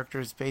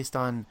characters based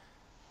on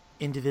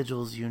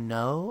individuals you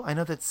know? I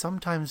know that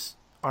sometimes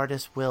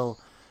artists will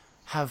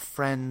have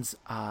friends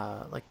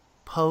like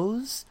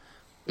pose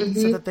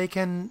so that they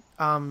can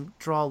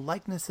draw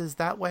likenesses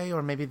that way,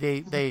 or maybe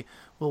they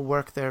will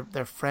work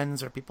their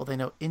friends or people they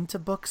know into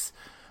books,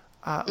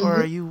 or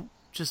are you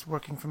just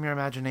working from your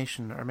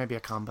imagination, or maybe a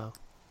combo?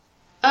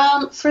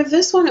 For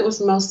this one, it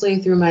was mostly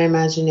through my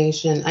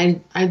imagination.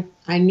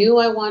 I knew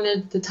I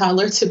wanted the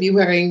toddler to be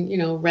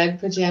wearing, red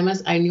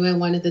pajamas. I knew I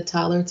wanted the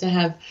toddler to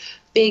have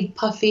big,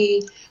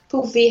 puffy,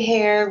 poofy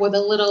hair with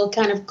a little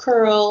kind of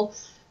curl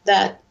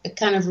that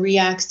kind of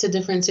reacts to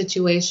different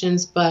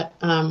situations. But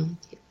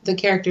the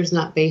character's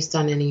not based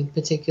on any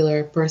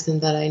particular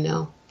person that I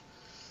know.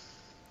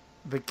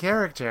 The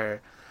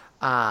character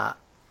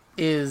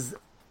is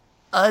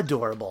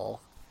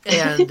adorable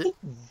and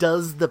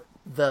does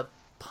the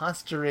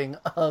posturing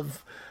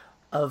of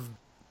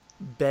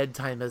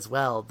bedtime as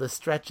well, the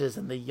stretches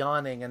and the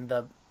yawning and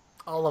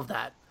all of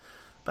that.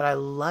 But I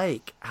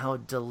like how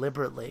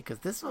deliberately,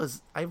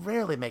 because I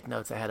rarely make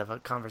notes ahead of a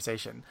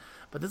conversation,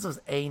 but this was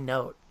a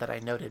note that I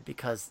noted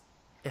because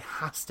it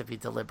has to be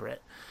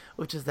deliberate,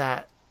 which is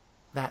that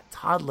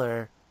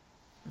toddler,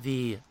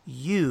 the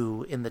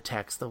you in the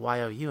text, the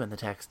Y-O-U in the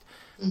text,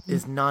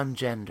 is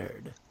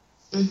non-gendered.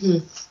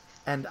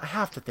 And I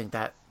have to think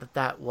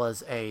that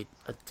was a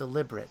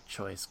deliberate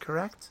choice,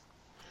 correct?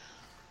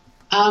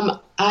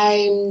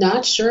 I'm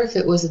not sure if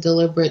it was a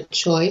deliberate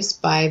choice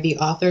by the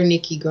author,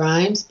 Nikki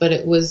Grimes, but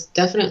it was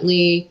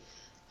definitely,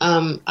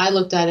 I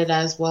looked at it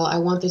as, well, I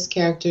want this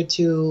character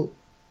to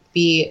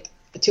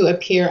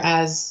appear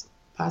as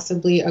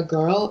possibly a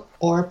girl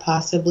or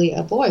possibly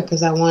a boy,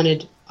 because I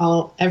wanted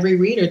every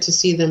reader to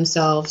see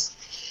themselves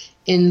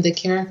in the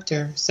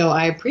character. So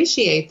I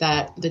appreciate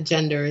that the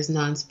gender is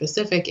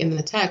non-specific in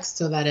the text,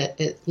 so that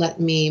it let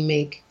me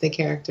make the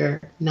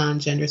character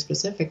non-gender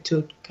specific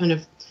to kind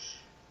of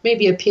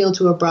maybe appeal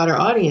to a broader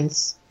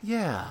audience.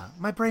 Yeah,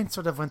 my brain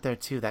sort of went there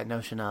too, that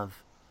notion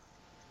of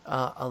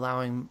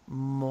allowing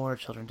more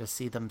children to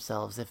see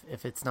themselves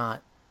if it's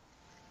not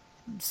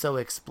so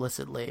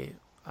explicitly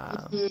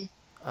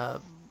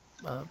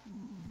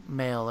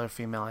male or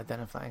female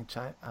identifying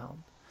child.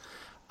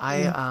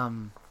 I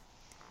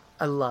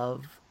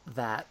love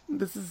that.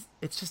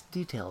 It's just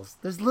details.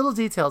 There's little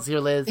details here,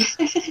 Liz,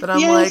 that I'm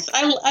yes,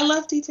 I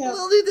love details.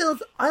 Little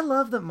details. I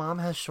love that Mom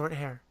has short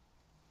hair.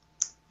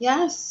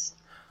 Yes.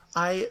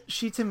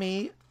 She to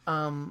me,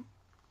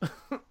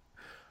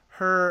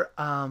 her,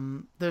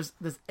 there's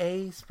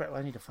a spread. Well,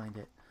 I need to find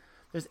it.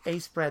 There's a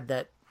spread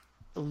that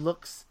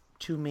looks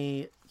to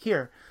me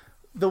here.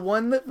 The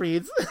one that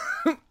reads,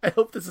 I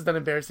hope this is not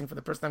embarrassing for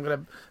the person I'm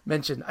going to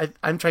mention.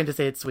 I'm trying to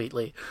say it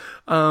sweetly.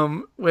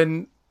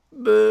 When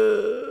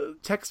the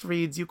text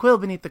reads, "You coil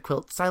beneath the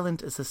quilt,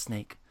 silent as a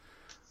snake.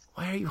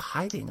 Why are you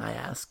hiding?" I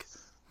ask.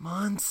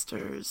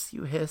 "Monsters,"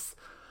 you hiss.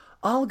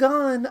 "All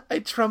gone," I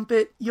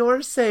trumpet.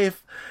 "You're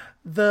safe."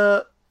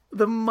 The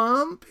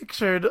mom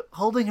pictured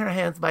holding her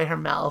hands by her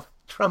mouth,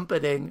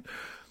 trumpeting,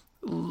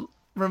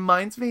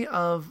 reminds me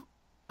of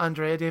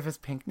Andrea Davis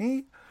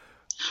Pinkney.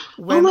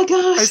 When oh my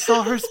gosh! I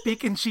saw her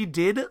speak, and she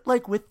did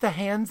with the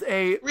hands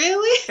a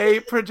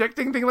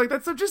projecting thing like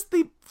that. So just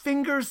the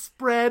fingers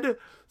spread,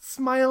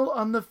 smile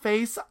on the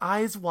face,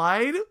 eyes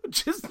wide,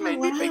 just made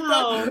me think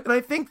that. And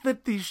I think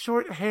that the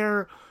short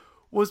hair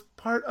was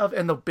part of,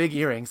 and the big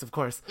earrings, of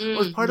course,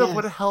 was part of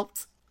what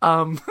helped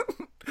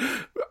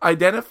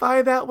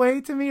identify that way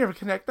to me or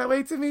connect that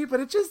way to me. But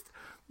it just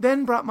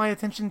then brought my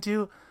attention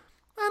to,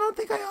 I don't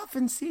think I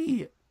often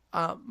see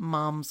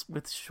moms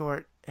with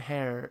short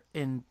hair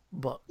in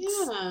books.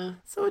 Yeah.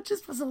 So it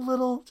just was a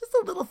little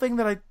thing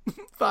that I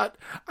thought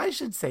I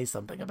should say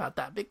something about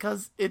that,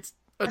 because it's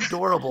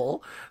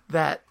adorable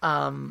that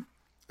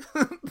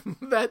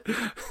that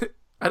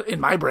in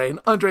my brain,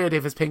 Andrea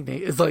Davis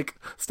Pinkney is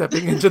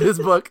stepping into this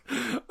book,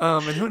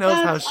 and who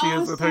knows how she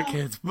is with her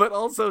kids. But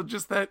also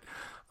just that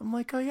I'm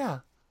like, oh yeah,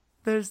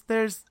 there's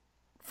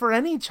for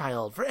any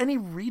child, for any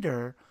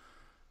reader,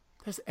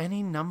 there's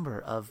any number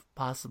of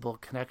possible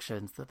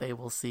connections that they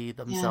will see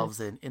themselves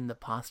in the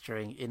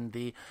posturing, in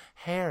the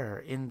hair,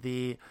 in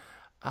the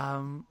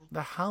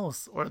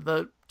house, or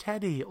the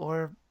teddy,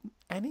 or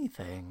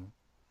anything.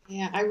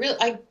 Yeah, I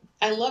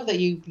love that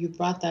you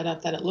brought that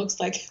up, that it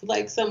looks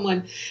like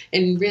someone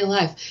in real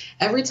life.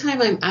 Every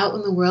time I'm out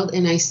in the world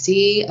and I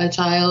see a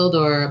child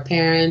or a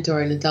parent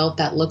or an adult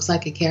that looks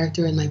like a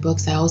character in my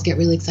books, I always get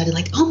really excited,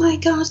 like, oh my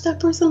gosh, that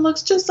person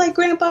looks just like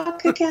Grandpa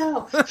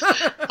Cacao.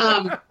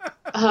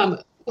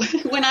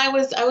 When I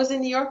was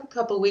in New York a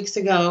couple of weeks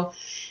ago,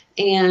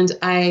 and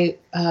I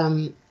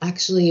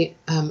actually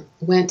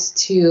went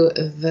to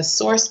the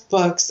Source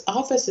Books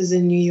offices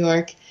in New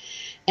York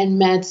and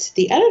met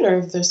the editor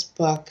of this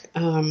book,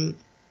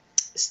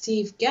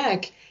 Steve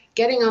Geck.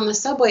 Getting on the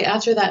subway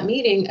after that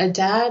meeting, a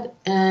dad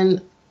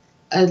and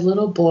a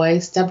little boy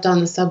stepped on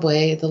the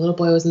subway. The little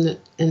boy was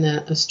in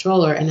a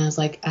stroller, and I was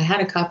like, I had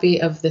a copy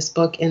of this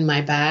book in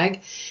my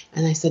bag,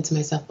 and I said to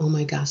myself, oh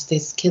my gosh,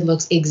 this kid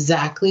looks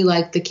exactly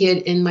like the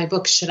kid in my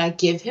book. Should I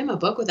give him a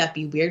book? Would that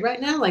be weird right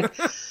now?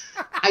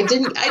 I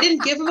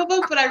didn't give him a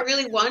book, but I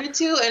really wanted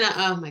to, and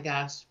oh my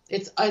gosh,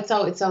 it's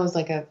always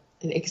like a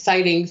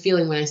exciting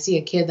feeling when I see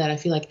a kid that I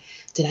feel like,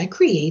 did I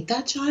create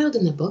that child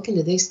in the book, and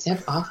did they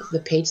step off of the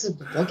pages of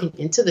the book and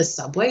into the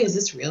subway? Is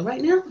this real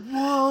right now?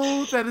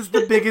 Whoa, that is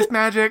the biggest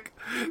magic.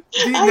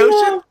 The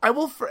notion, I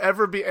will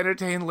forever be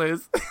entertained,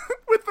 Liz,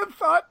 with the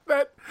thought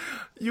that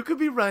you could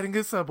be riding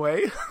a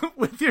subway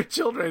with your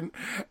children,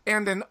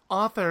 and an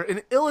author,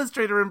 an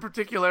illustrator in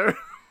particular,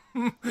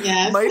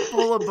 Yes. might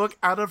pull a book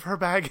out of her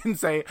bag and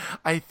say,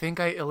 I think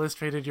I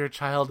illustrated your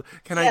child.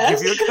 Can I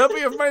give you a copy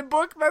of my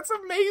book? That's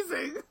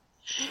amazing.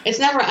 It's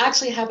never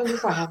actually happened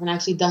before. I haven't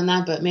actually done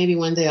that, but maybe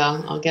one day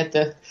I'll get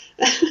the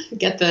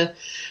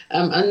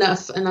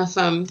enough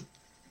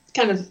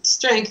kind of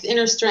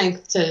inner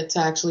strength to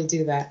actually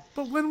do that.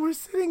 But when we're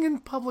sitting in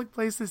public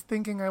places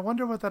thinking, I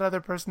wonder what that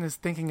other person is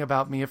thinking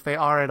about me, if they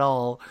are at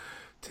all,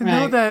 to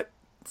know that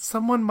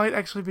someone might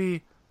actually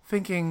be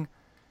thinking,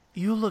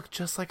 you look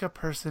just like a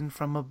person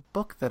from a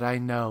book that I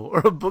know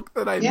or a book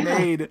that I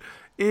made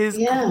is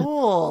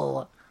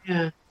cool.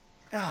 Yeah.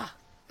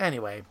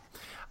 Anyway,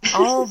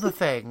 all the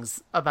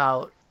things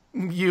about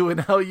you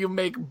and how you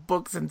make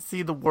books and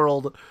see the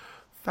world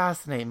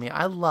fascinate me.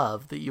 I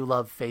love that you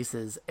love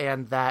faces,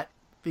 and that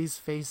these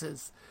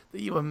faces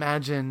that you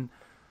imagine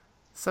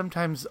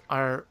sometimes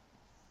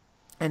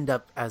end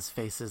up as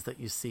faces that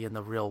you see in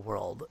the real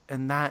world.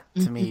 And that,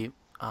 to me,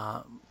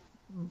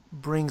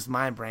 brings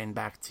my brain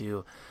back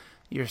to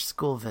your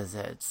school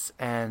visits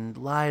and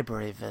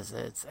library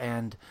visits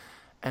and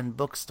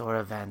bookstore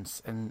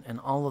events and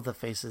all of the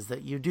faces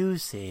that you do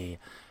see.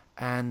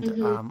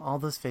 And all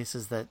those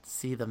faces that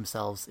see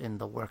themselves in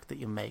the work that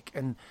you make.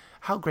 And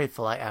how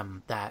grateful I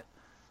am that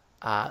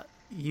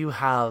you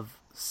have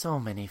so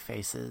many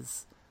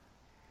faces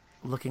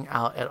looking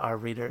out at our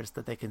readers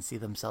that they can see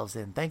themselves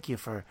in. Thank you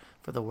for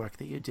the work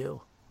that you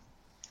do.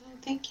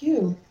 Thank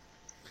you.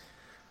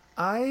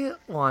 I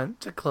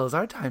want to close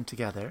our time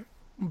together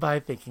by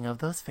thinking of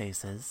those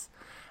faces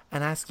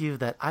and ask you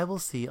that I will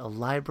see a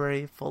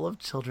library full of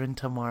children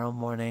tomorrow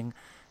morning.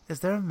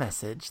 Is there a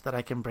message that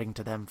I can bring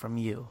to them from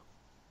you?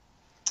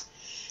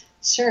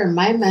 Sure.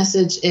 My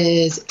message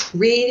is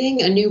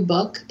reading a new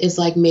book is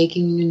like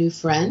making a new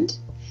friend.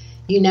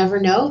 You never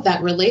know,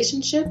 that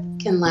relationship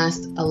can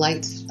last a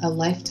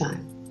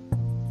lifetime.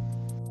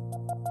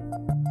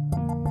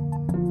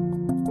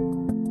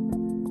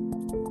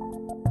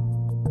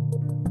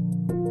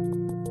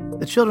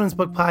 The Children's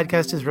Book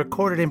Podcast is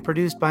recorded and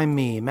produced by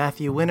me,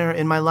 Matthew Winner,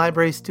 in my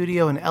library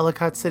studio in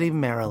Ellicott City,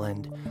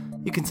 Maryland.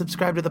 You can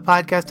subscribe to the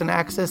podcast and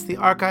access the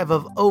archive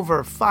of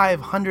over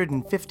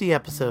 550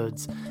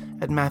 episodes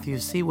at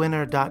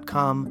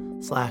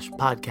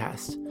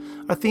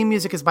MatthewCWinner.com/podcast. Our theme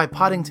music is by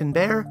Poddington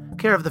Bear,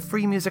 care of the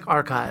Free Music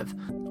Archive.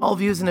 All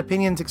views and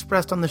opinions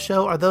expressed on the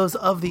show are those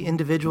of the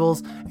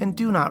individuals and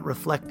do not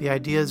reflect the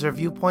ideas or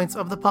viewpoints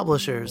of the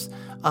publishers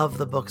of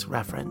the books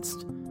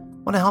referenced.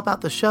 Want to help out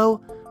the show?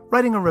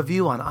 Writing a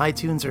review on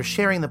iTunes or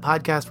sharing the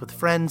podcast with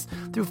friends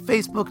through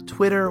Facebook,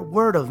 Twitter,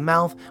 word of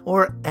mouth,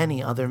 or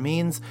any other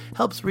means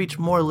helps reach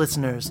more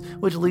listeners,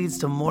 which leads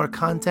to more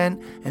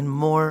content and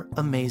more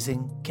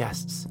amazing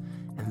guests.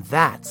 And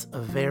that's a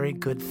very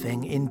good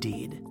thing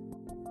indeed.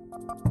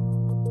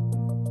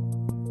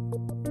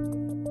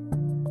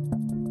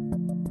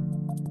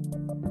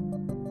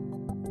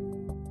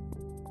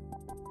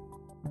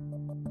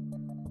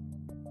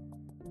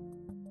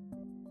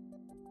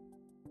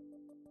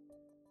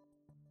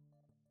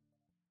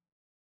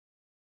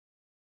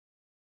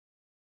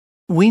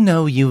 We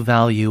know you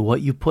value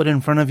what you put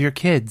in front of your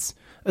kids,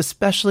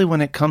 especially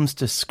when it comes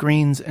to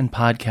screens and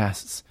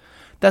podcasts.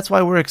 That's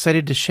why we're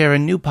excited to share a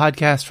new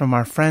podcast from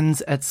our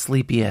friends at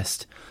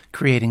Sleepiest,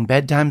 creating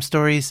bedtime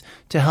stories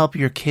to help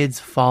your kids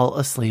fall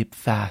asleep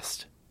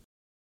fast.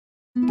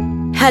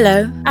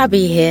 Hello,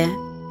 Abby here.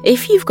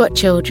 If you've got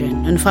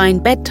children and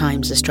find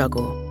bedtime's a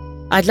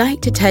struggle, I'd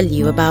like to tell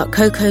you about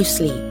Coco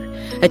Sleep,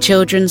 a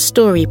children's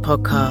story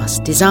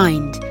podcast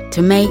designed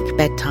to make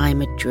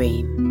bedtime a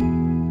dream.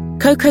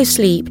 Coco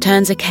Sleep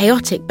turns a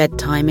chaotic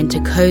bedtime into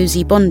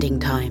cozy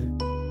bonding time.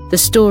 The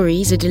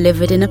stories are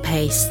delivered in a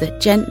pace that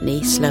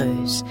gently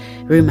slows.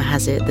 Rumour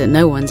has it that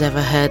no one's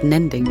ever heard an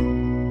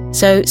ending.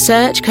 So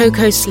search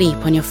Coco Sleep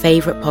on your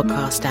favourite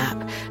podcast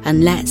app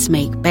and let's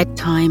make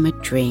bedtime a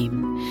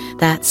dream.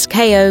 That's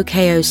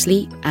KOKO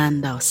Sleep,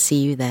 and I'll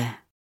see you there.